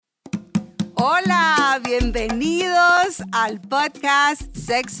Hola, bienvenidos al podcast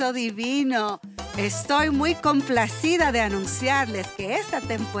Sexo Divino. Estoy muy complacida de anunciarles que esta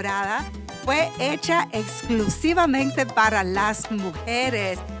temporada fue hecha exclusivamente para las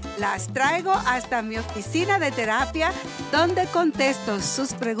mujeres. Las traigo hasta mi oficina de terapia donde contesto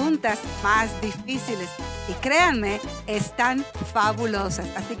sus preguntas más difíciles. Y créanme, están fabulosas.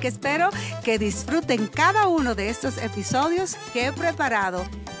 Así que espero que disfruten cada uno de estos episodios que he preparado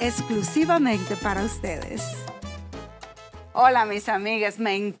exclusivamente para ustedes. Hola mis amigas,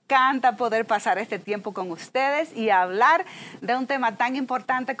 me encanta poder pasar este tiempo con ustedes y hablar de un tema tan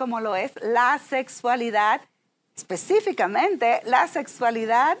importante como lo es la sexualidad, específicamente la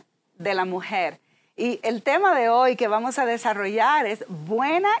sexualidad de la mujer. Y el tema de hoy que vamos a desarrollar es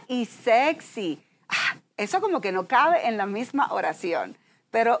buena y sexy. Eso como que no cabe en la misma oración.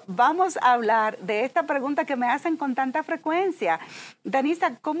 Pero vamos a hablar de esta pregunta que me hacen con tanta frecuencia.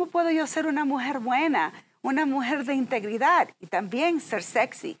 Danisa, ¿cómo puedo yo ser una mujer buena? Una mujer de integridad y también ser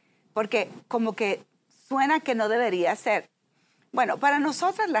sexy. Porque como que suena que no debería ser. Bueno, para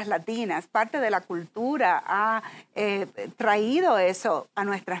nosotras las latinas, parte de la cultura ha traído eso a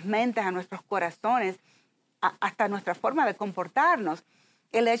nuestras mentes, a nuestros corazones, hasta nuestra forma de comportarnos.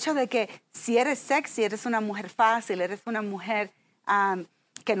 El hecho de que si eres sexy, eres una mujer fácil, eres una mujer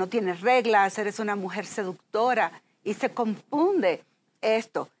que no tiene reglas, eres una mujer seductora y se confunde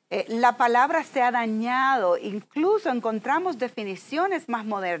esto. La palabra se ha dañado, incluso encontramos definiciones más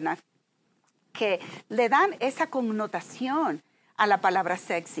modernas que le dan esa connotación a la palabra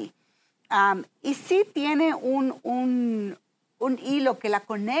sexy. Y sí tiene un hilo que la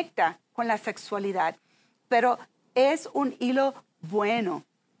conecta con la sexualidad, pero es un hilo bueno.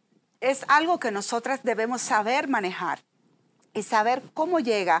 Es algo que nosotras debemos saber manejar y saber cómo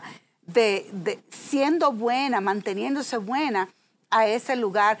llega de siendo buena, manteniéndose buena, a ese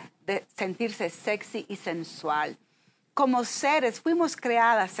lugar de sentirse sexy y sensual. Como seres fuimos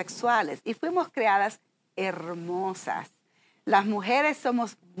creadas sexuales y fuimos creadas hermosas. Las mujeres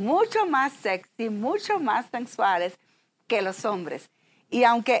somos mucho más sexy, mucho más sensuales que los hombres. Y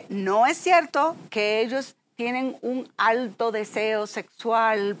aunque no es cierto que ellos tienen un alto deseo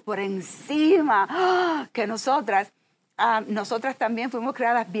sexual por encima que nosotras también fuimos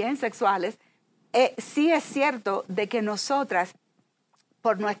creadas bien sexuales, sí es cierto de que nosotras,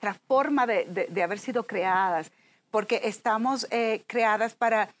 por nuestra forma de haber sido creadas, porque estamos creadas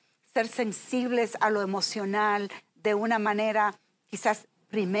para ser sensibles a lo emocional de una manera quizás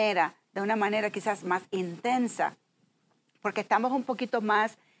primera, de una manera quizás más intensa, porque estamos un poquito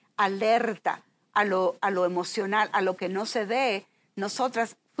más alerta a lo emocional, a lo que no se ve.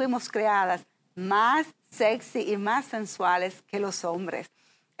 Nosotras fuimos creadas más sexy y más sensuales que los hombres.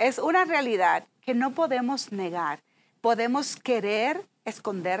 Es una realidad que no podemos negar. Podemos querer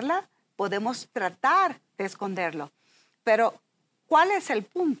esconderla, podemos tratar de esconderlo. Pero, ¿cuál es el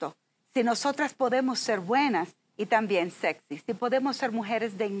punto? Si nosotras podemos ser buenas y también sexy, si podemos ser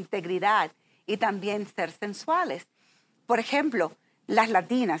mujeres de integridad y también ser sensuales. Por ejemplo, las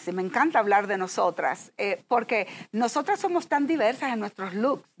latinas, y me encanta hablar de nosotras, porque nosotras somos tan diversas en nuestros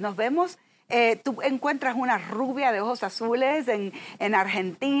looks. Nos vemos, tú encuentras una rubia de ojos azules en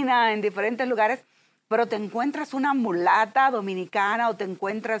Argentina, en diferentes lugares, pero te encuentras una mulata dominicana o te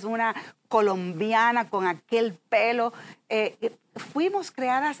encuentras una colombiana con aquel pelo. Fuimos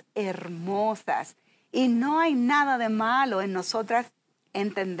creadas hermosas y no hay nada de malo en nosotras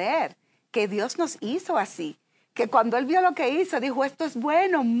entender que Dios nos hizo así. Que cuando Él vio lo que hizo, dijo, esto es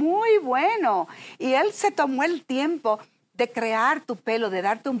bueno, muy bueno. Y Él se tomó el tiempo de crear tu pelo, de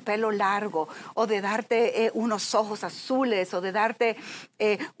darte un pelo largo, o de darte unos ojos azules, o de darte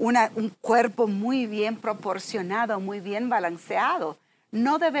un cuerpo muy bien proporcionado, muy bien balanceado.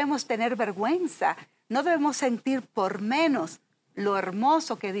 No debemos tener vergüenza, no debemos sentir por menos lo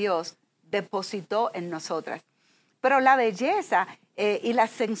hermoso que Dios depositó en nosotras. Pero la belleza y la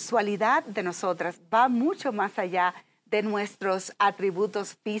sensualidad de nosotras va mucho más allá de nuestros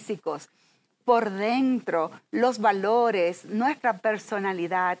atributos físicos. Por dentro, los valores, nuestra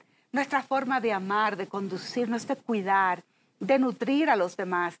personalidad, nuestra forma de amar, de conducirnos, de cuidar, de nutrir a los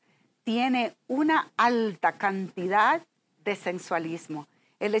demás, tiene una alta cantidad de sensualismo.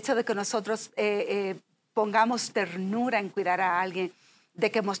 El hecho de que nosotros pongamos ternura en cuidar a alguien,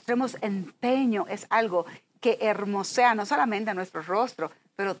 de que mostremos empeño, es algo que hermosea no solamente a nuestro rostro,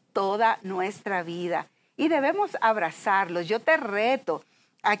 pero toda nuestra vida. Y debemos abrazarlos. Yo te reto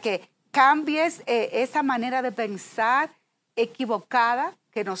a que cambies esa manera de pensar equivocada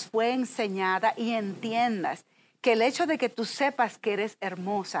que nos fue enseñada y entiendas que el hecho de que tú sepas que eres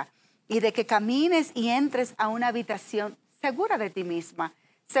hermosa y de que camines y entres a una habitación segura de ti misma,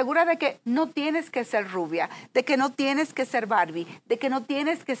 segura de que no tienes que ser rubia, de que no tienes que ser Barbie, de que no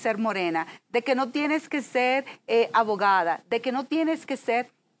tienes que ser morena, de que no tienes que ser abogada, de que no tienes que ser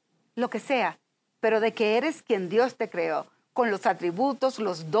lo que sea, pero de que eres quien Dios te creó, con los atributos,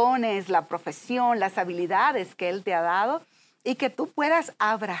 los dones, la profesión, las habilidades que Él te ha dado, y que tú puedas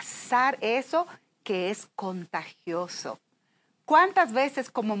abrazar eso que es contagioso. ¿Cuántas veces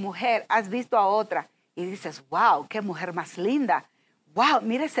como mujer has visto a otra y dices, wow, qué mujer más linda, wow,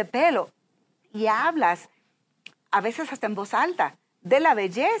 mira ese pelo? Y hablas, a veces hasta en voz alta, de la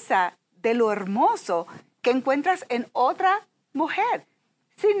belleza, de lo hermoso que encuentras en otra mujer,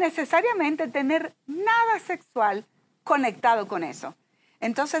 sin necesariamente tener nada sexual conectado con eso.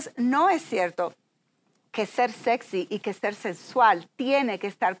 Entonces, no es cierto que ser sexy y que ser sensual tiene que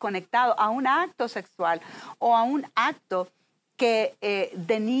estar conectado a un acto sexual o a un acto que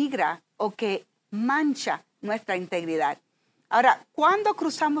denigra o que mancha nuestra integridad. Ahora, ¿cuándo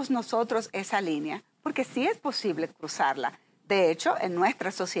cruzamos nosotros esa línea? Porque sí es posible cruzarla. De hecho, en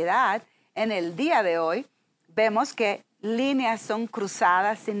nuestra sociedad, en el día de hoy, vemos que líneas son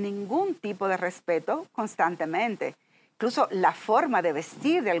cruzadas sin ningún tipo de respeto constantemente. Incluso la forma de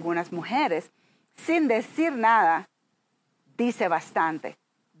vestir de algunas mujeres, sin decir nada, dice bastante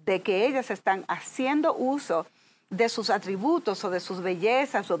de que ellas están haciendo uso de sus atributos o de sus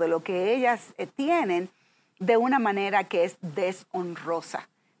bellezas o de lo que ellas tienen de una manera que es deshonrosa.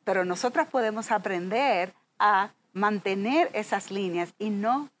 Pero nosotras podemos aprender a mantener esas líneas y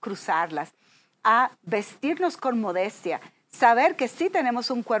no cruzarlas, a vestirnos con modestia, saber que sí tenemos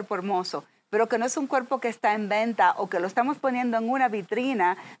un cuerpo hermoso, pero que no es un cuerpo que está en venta o que lo estamos poniendo en una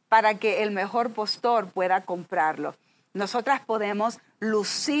vitrina para que el mejor postor pueda comprarlo. Nosotras podemos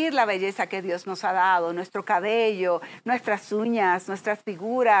lucir la belleza que Dios nos ha dado, nuestro cabello, nuestras uñas, nuestras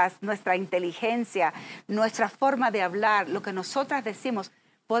figuras, nuestra inteligencia, nuestra forma de hablar, lo que nosotras decimos.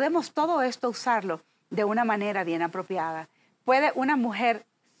 Podemos todo esto usarlo de una manera bien apropiada. ¿Puede una mujer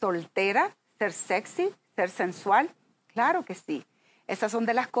soltera ser sexy, ser sensual? Claro que sí. Esas son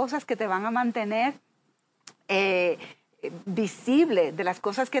de las cosas que te van a mantener visible, de las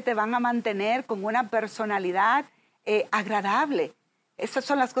cosas que te van a mantener con una personalidad agradable. Esas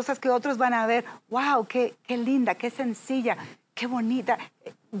son las cosas que otros van a ver. ¡Wow! ¡Qué linda! ¡Qué sencilla! ¡Qué bonita!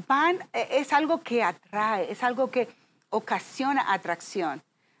 Es algo que atrae, es algo que ocasiona atracción.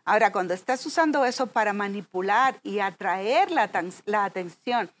 Ahora, cuando estás usando eso para manipular y atraer la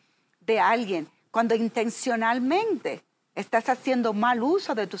atención de alguien, cuando intencionalmente estás haciendo mal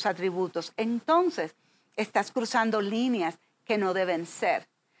uso de tus atributos, entonces estás cruzando líneas que no deben ser.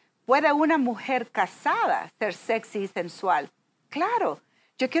 ¿Puede una mujer casada ser sexy y sensual? Claro.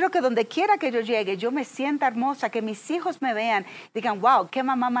 Yo quiero que donde quiera que yo llegue, yo me sienta hermosa, que mis hijos me vean, digan, wow, qué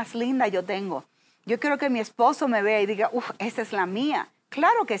mamá más linda yo tengo. Yo quiero que mi esposo me vea y diga, esa es la mía.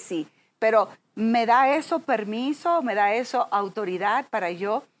 Claro que sí, pero ¿me da eso permiso, me da eso autoridad para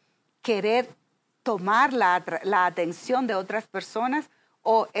yo querer tomar la atención de otras personas?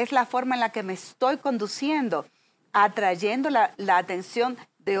 ¿O es la forma en la que me estoy conduciendo, atrayendo la atención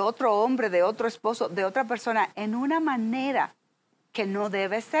de otro hombre, de otro esposo, de otra persona en una manera que no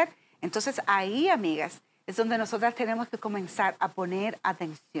debe ser? Entonces ahí, amigas, es donde nosotras tenemos que comenzar a poner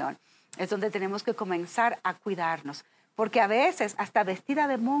atención. Es donde tenemos que comenzar a cuidarnos. Porque a veces, hasta vestida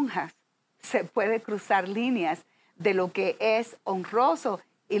de monjas, se puede cruzar líneas de lo que es honroso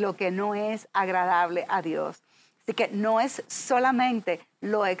y lo que no es agradable a Dios. Así que no es solamente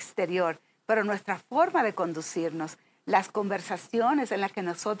lo exterior, pero nuestra forma de conducirnos, las conversaciones en las que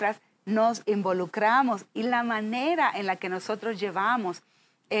nosotras nos involucramos y la manera en la que nosotros llevamos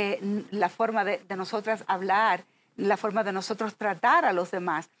la forma de nosotras hablar, la forma de nosotros tratar a los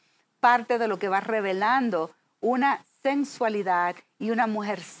demás, parte de lo que va revelando una sensualidad y una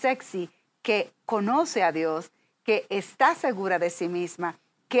mujer sexy que conoce a Dios, que está segura de sí misma,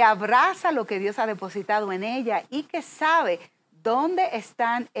 que abraza lo que Dios ha depositado en ella y que sabe dónde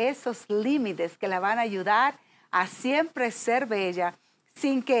están esos límites que la van a ayudar a siempre ser bella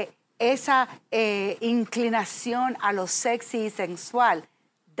sin que esa inclinación a lo sexy y sensual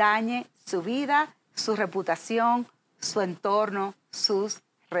dañe su vida, su reputación, su entorno, sus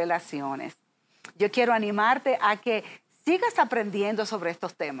relaciones. Yo quiero animarte a que sigas aprendiendo sobre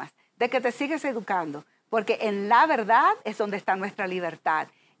estos temas, de que te sigas educando, porque en la verdad es donde está nuestra libertad,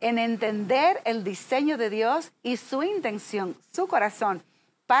 en entender el diseño de Dios y su intención, su corazón.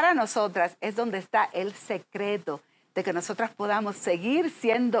 Para nosotras es donde está el secreto de que nosotras podamos seguir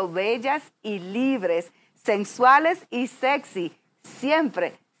siendo bellas y libres, sensuales y sexy,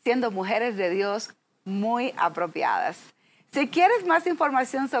 siempre siendo mujeres de Dios muy apropiadas. Si quieres más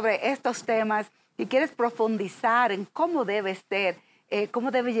información sobre estos temas, si quieres profundizar en cómo debe ser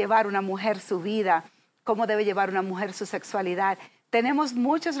cómo debe llevar una mujer su vida, cómo debe llevar una mujer su sexualidad. Tenemos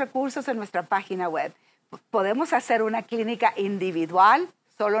muchos recursos en nuestra página web. Podemos hacer una clínica individual,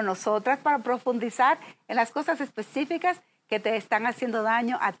 solo nosotras, para profundizar en las cosas específicas que te están haciendo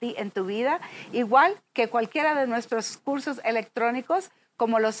daño a ti en tu vida, igual que cualquiera de nuestros cursos electrónicos,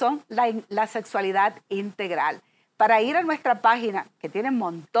 como lo son la sexualidad integral. Para ir a nuestra página, que tiene un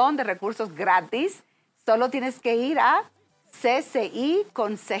montón de recursos gratis, solo tienes que ir a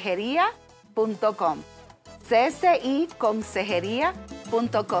cciconsejería.com.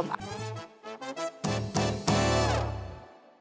 cciconsejería.com.